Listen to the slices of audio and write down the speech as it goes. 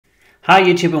Hi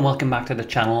YouTube and welcome back to the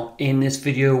channel. In this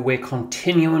video we're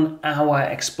continuing our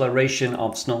exploration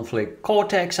of Snowflake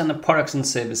Cortex and the products and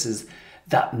services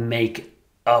that make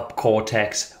up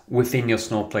Cortex within your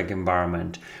Snowflake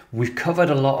environment. We've covered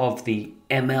a lot of the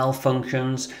ML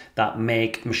functions that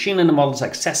make machine learning models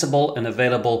accessible and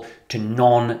available to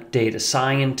non-data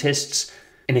scientists.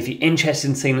 And if you're interested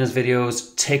in seeing those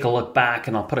videos, take a look back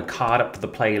and I'll put a card up for the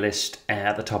playlist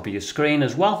at the top of your screen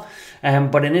as well.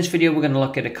 But in this video, we're going to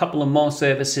look at a couple of more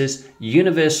services,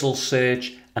 Universal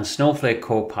Search and Snowflake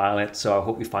Copilot. So I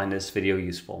hope you find this video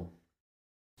useful.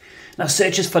 Now,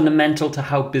 search is fundamental to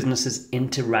how businesses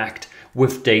interact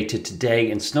with data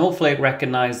today, and Snowflake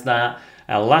recognized that.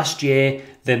 Last year,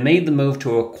 they made the move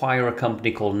to acquire a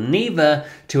company called Neeva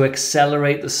to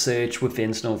accelerate the search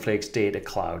within Snowflake's data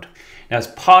cloud. Now, as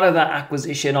part of that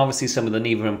acquisition, obviously some of the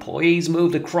Neeva employees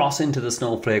moved across into the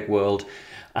Snowflake world,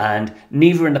 and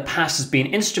Neeva in the past has been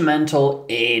instrumental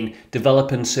in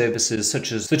developing services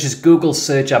such as Google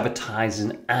search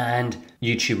advertising and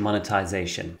YouTube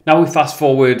monetization. Now we fast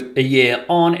forward a year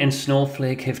on and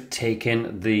Snowflake have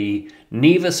taken the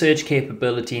Neeva search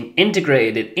capability and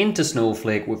integrated it into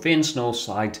Snowflake within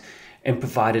Snowsight and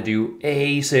provided you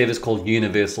a service called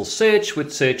Universal Search, which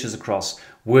searches across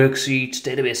worksheets,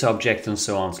 database objects, and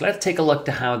so on. So let's take a look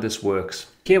to how this works.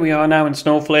 Here we are now in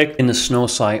Snowflake, in the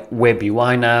Snowsight web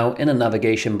UI now. In the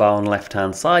navigation bar on the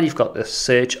left-hand side, you've got the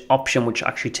search option, which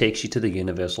actually takes you to the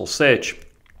Universal Search.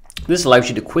 This allows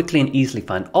you to quickly and easily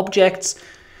find objects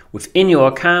within your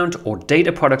account or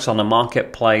data products on the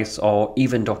marketplace or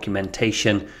even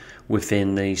documentation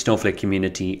within the Snowflake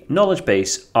community knowledge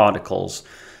base articles.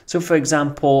 So for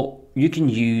example, you can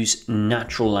use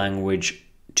natural language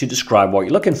to describe what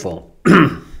you're looking for.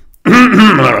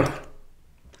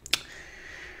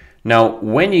 Now,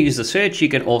 when you use the search, you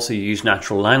can also use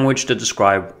natural language to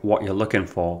describe what you're looking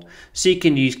for. So you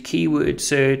can use keyword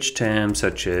search terms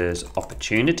such as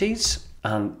opportunities,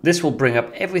 and this will bring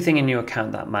up everything in your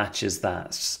account that matches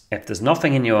that. If there's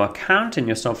nothing in your account, in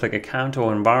your Snowflake account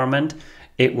or environment,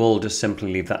 it will just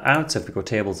simply leave that out. So if we go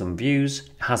tables and views,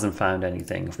 it hasn't found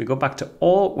anything. If we go back to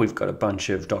all, we've got a bunch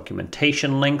of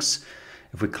documentation links.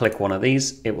 If we click one of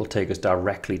these, it will take us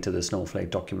directly to the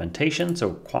Snowflake documentation.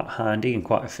 So quite handy and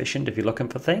quite efficient if you're looking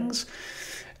for things,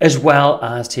 as well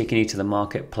as taking you to the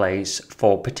marketplace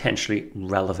for potentially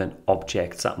relevant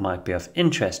objects that might be of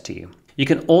interest to you. You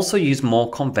can also use more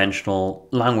conventional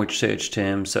language search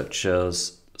terms such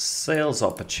as sales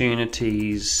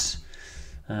opportunities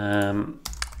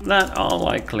that are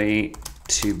likely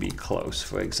to be close,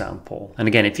 for example. And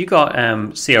again, if you got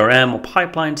CRM or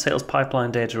pipeline, sales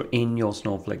pipeline data in your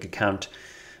Snowflake account,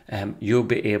 you'll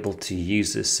be able to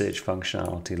use this search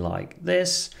functionality like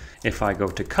this. If I go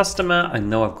to customer, I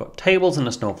know I've got tables in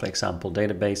the Snowflake sample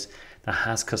database that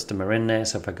has customer in there.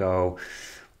 So if I go,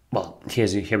 well,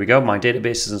 here we go, my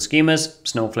databases and schemas,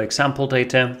 Snowflake sample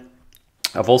data.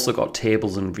 I've also got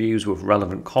tables and views with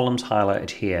relevant columns highlighted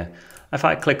here. If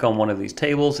I click on one of these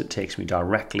tables, it takes me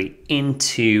directly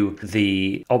into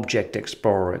the Object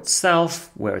Explorer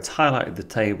itself, where it's highlighted the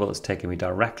table. It's taking me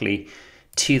directly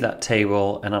to that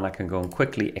table, and then I can go and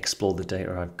quickly explore the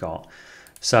data I've got.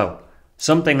 So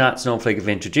something that Snowflake have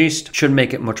introduced should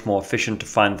make it much more efficient to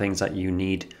find things that you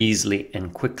need easily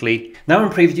and quickly. Now in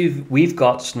preview, we've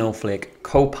got Snowflake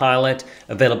Copilot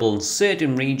available in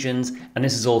certain regions, and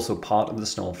this is also part of the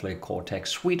Snowflake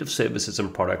Cortex suite of services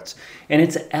and products. And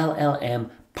it's an LLM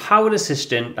powered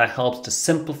assistant that helps to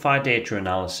simplify data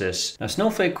analysis. Now,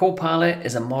 Snowflake Copilot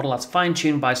is a model that's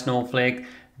fine-tuned by Snowflake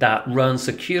that runs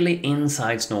securely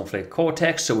inside Snowflake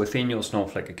Cortex, so within your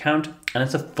Snowflake account, and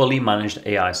it's a fully managed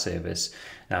AI service.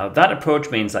 Now, that approach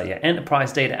means that your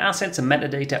enterprise data assets and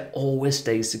metadata always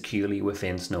stay securely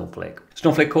within Snowflake.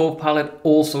 Snowflake Copilot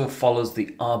also follows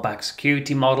the RBAC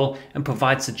security model and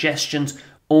provides suggestions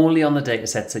only on the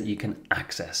datasets that you can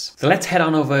access. So let's head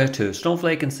on over to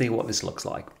Snowflake and see what this looks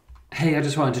like. Hey, I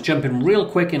just wanted to jump in real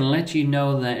quick and let you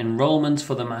know that enrollments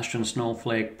for the Master in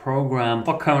Snowflake program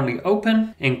are currently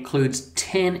open. It includes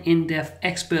 10 in-depth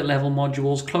expert level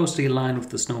modules closely aligned with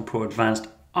the Snow Pro Advanced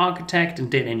Architect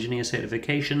and Data Engineer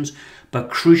certifications, but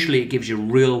crucially it gives you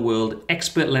real world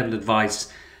expert level advice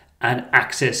and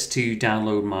access to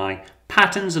download my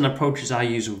patterns and approaches I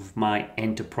use with my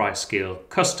enterprise scale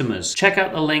customers. Check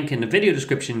out the link in the video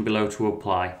description below to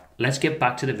apply. Let's get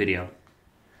back to the video.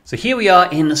 So here we are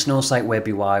in the Snowsight web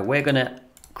UI. We're going to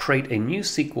create a new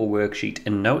SQL worksheet,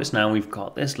 and notice now we've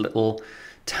got this little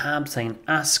tab saying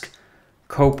Ask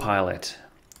Copilot.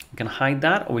 We can hide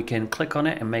that, or we can click on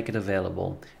it and make it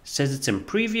available. It says it's in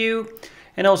preview.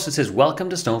 And also it says, welcome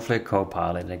to Snowflake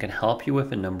Copilot, and it can help you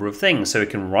with a number of things. So it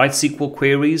can write SQL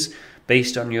queries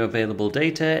based on your available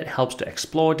data. It helps to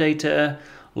explore data,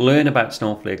 learn about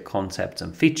Snowflake concepts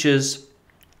and features.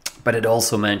 But it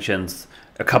also mentions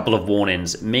a couple of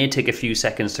warnings. It may take a few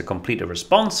seconds to complete a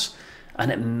response,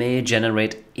 and it may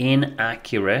generate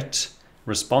inaccurate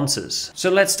responses.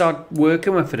 So let's start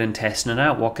working with it and testing it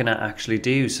out. What can I actually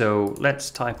do? So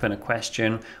let's type in a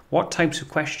question. What types of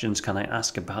questions can I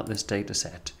ask about this data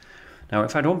set? Now,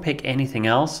 if I don't pick anything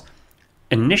else,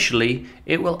 initially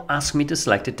it will ask me to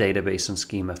select a database and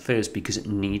schema first because it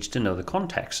needs to know the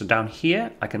context. So down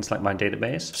here, I can select my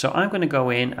database. So I'm going to go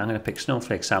in, I'm going to pick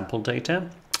Snowflake sample data,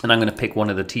 and I'm going to pick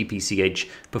one of the TPCH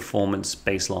performance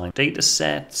baseline data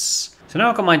sets. So now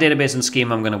I've got my database and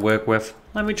schema I'm going to work with.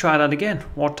 Let me try that again.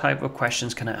 What type of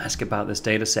questions can I ask about this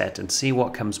data set and see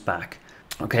what comes back?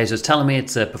 Okay, so it's telling me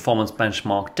it's a performance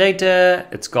benchmark data.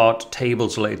 It's got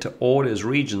tables related to orders,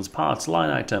 regions, parts, line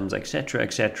items, etc.,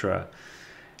 etc.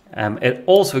 It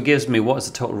also gives me what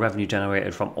is the total revenue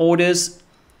generated from orders.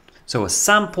 So a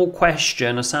sample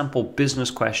question, a sample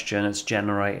business question it's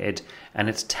generated, and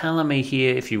it's telling me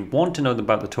here if you want to know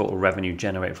about the total revenue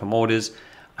generated from orders,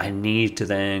 I need to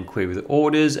then query the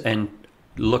orders and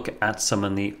look at some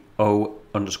in the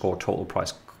O_total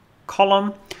price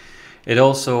column. It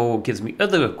also gives me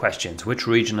other questions. Which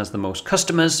region has the most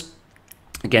customers?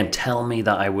 Again, tell me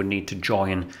that I would need to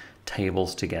join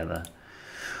tables together.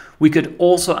 We could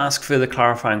also ask further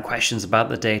clarifying questions about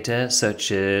the data,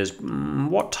 such as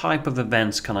what type of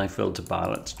events can I filter by?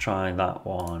 Let's try that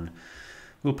one.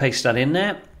 We'll paste that in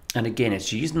there. And again,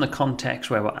 it's using the context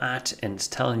where we're at and it's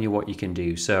telling you what you can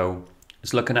do. So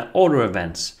it's looking at order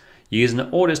events. Using the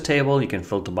orders table, you can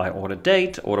filter by order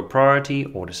date, order priority,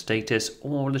 order status,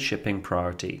 or the shipping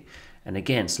priority. And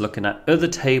again, it's looking at other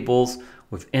tables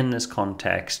within this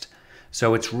context.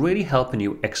 So it's really helping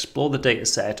you explore the data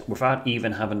set without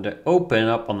even having to open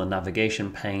up on the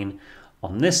navigation pane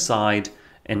on this side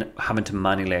and having to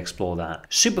manually explore that.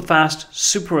 Super fast,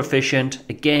 super efficient.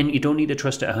 Again, you don't need to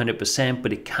trust it 100%,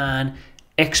 but it can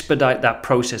expedite that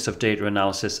process of data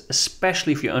analysis,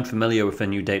 especially if you're unfamiliar with a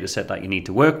new data set that you need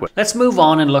to work with. Let's move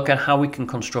on and look at how we can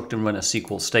construct and run a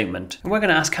SQL statement. And we're going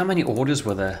to ask how many orders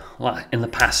were there in the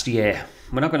past year.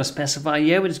 We're not going to specify a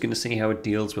year, we're just going to see how it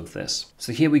deals with this.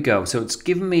 So here we go. So it's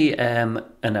giving me an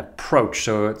approach.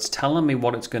 So it's telling me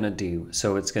what it's going to do.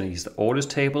 So it's going to use the orders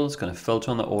table. It's going to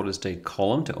filter on the orders date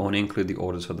column to only include the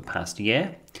orders for the past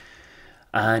year.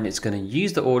 And it's going to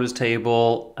use the orders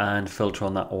table and filter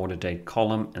on that order date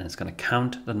column, and it's going to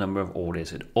count the number of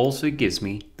orders. It also gives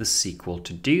me the SQL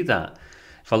to do that.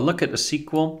 If I look at the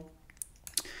SQL,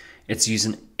 it's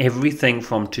using everything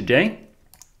from today,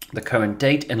 the current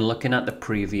date, and looking at the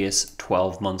previous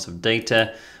 12 months of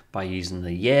data by using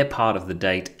the year part of the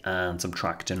date and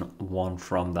subtracting 1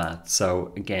 from that.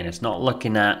 So again, it's not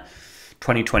looking at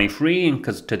 2023, and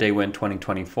because today we're in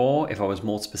 2024, if I was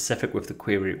more specific with the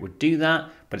query, it would do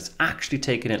that, but it's actually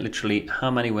taking it literally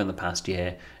how many were in the past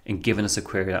year and giving us a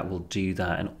query that will do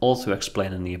that, and also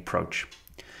explaining the approach.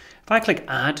 If I click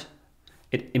add,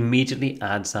 it immediately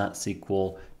adds that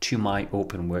SQL to my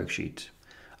open worksheet.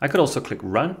 I could also click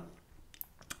run,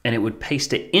 and it would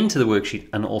paste it into the worksheet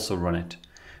and also run it.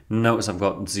 Notice I've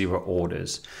got 0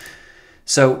 orders.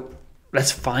 So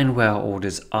let's find where our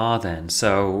orders are then.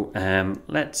 So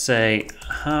let's say,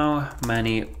 how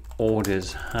many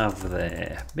orders have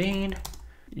there been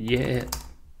year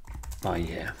by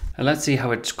year? And let's see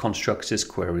how it constructs this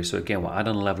query. So again, we're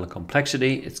adding a level of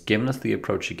complexity. It's giving us the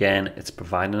approach again. It's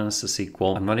providing us a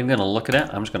SQL. I'm not even going to look at it.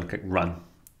 I'm just going to click run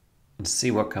and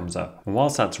see what comes up. And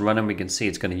whilst that's running, we can see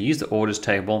it's going to use the orders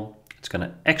table. It's going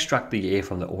to extract the year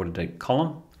from the order date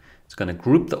column. It's going to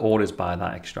group the orders by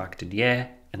that extracted year,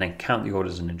 and then count the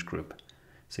orders in each group.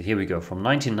 So here we go, from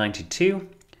 1992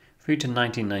 through to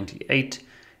 1998,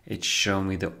 it's showing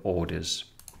me the orders.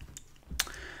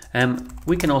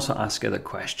 We can also ask other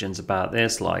questions about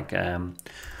this, like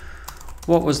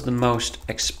what was the most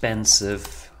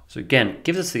expensive? So again, it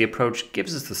gives us the approach,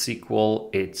 gives us the SQL,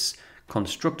 it's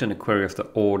constructing a query of the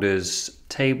orders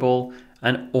table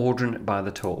and ordering it by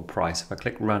the total price. If I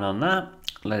click run on that,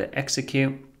 let it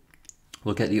execute,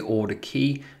 we'll get the order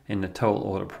key in the total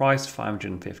order price,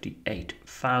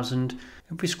 558,000.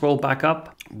 If we scroll back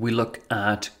up, we look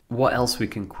at what else we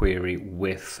can query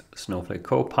with Snowflake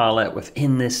Copilot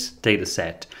within this data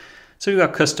set. So we've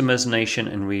got customers, nation,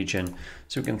 and region.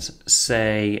 So we can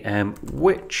say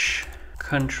which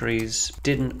countries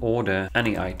didn't order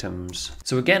any items.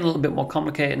 So again, a little bit more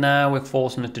complicated now. We're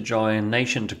forcing it to join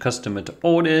nation to customer to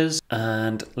orders.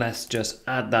 And let's just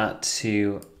add that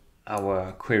to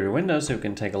our query window so we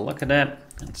can take a look at it.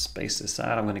 and space this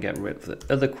out. I'm going to get rid of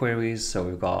the other queries. So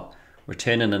we've got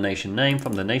returning a nation name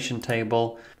from the nation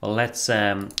table. Well, let's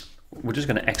we're just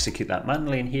going to execute that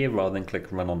manually in here rather than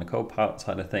click run on the Copilot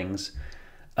side of things.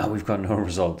 We've got no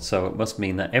result, so it must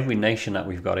mean that every nation that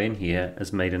we've got in here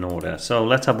has made an order. So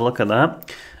let's have a look at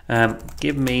that.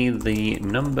 Give me the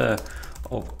number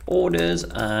of orders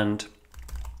and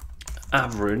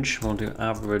average. We'll do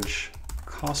average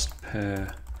cost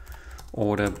per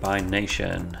order by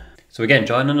nation. So again,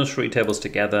 joining those three tables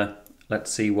together,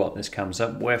 let's see what this comes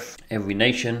up with. Every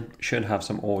nation should have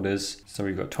some orders. So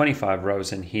we've got 25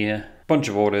 rows in here, bunch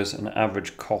of orders, and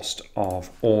average cost of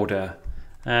order.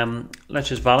 Let's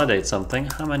just validate something.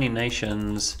 How many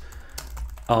nations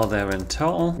are there in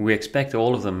total? We expect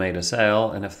all of them made a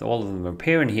sale, and if all of them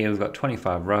appear in here, we've got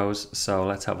 25 rows. So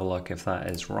let's have a look if that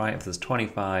is right. If there's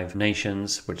 25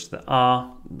 nations, which there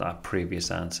are, that previous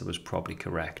answer was probably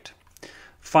correct.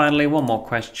 Finally, one more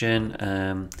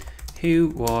question. Who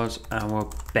was our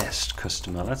best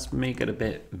customer? Let's make it a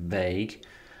bit vague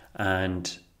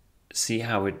and see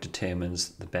how it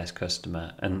determines the best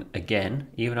customer. And again,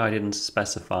 even though I didn't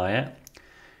specify it,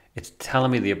 it's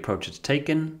telling me the approach it's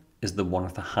taken is the one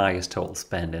with the highest total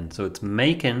spending. So it's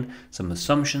making some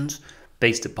assumptions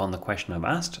based upon the question I've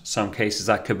asked. Some cases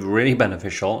that could be really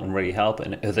beneficial and really help.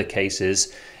 In other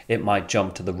cases, it might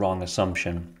jump to the wrong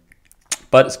assumption.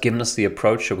 But it's given us the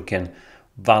approach so we can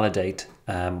validate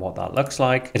what that looks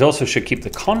like. It also should keep the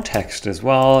context as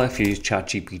well. If you use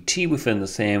ChatGPT within the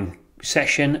same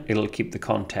session, it'll keep the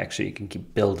context so you can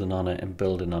keep building on it and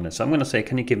building on it. So I'm going to say,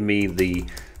 can you give me the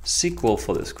SQL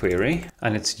for this query?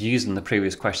 And it's using the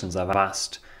previous questions I've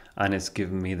asked, and it's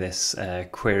given me this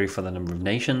query for the number of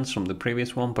nations from the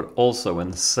previous one, but also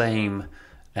in the same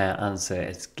answer,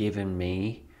 it's given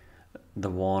me the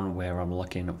one where I'm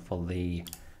looking for the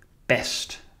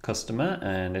best customer,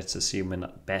 and it's assuming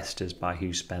that best is by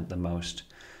who spent the most.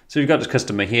 So you've got this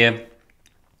customer here,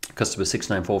 customer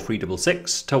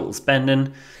 694366, total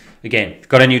spending. Again, if you've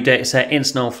got a new data set in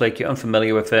Snowflake, you're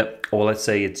unfamiliar with it, or let's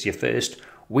say it's your first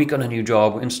week on a new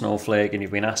job in Snowflake and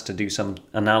you've been asked to do some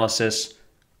analysis,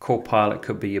 Copilot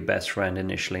could be your best friend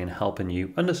initially in helping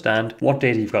you understand what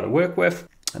data you've got to work with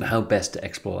and how best to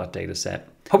explore that data set.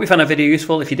 Hope you found that video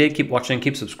useful. If you did, keep watching,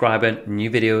 keep subscribing. New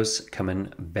videos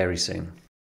coming very soon.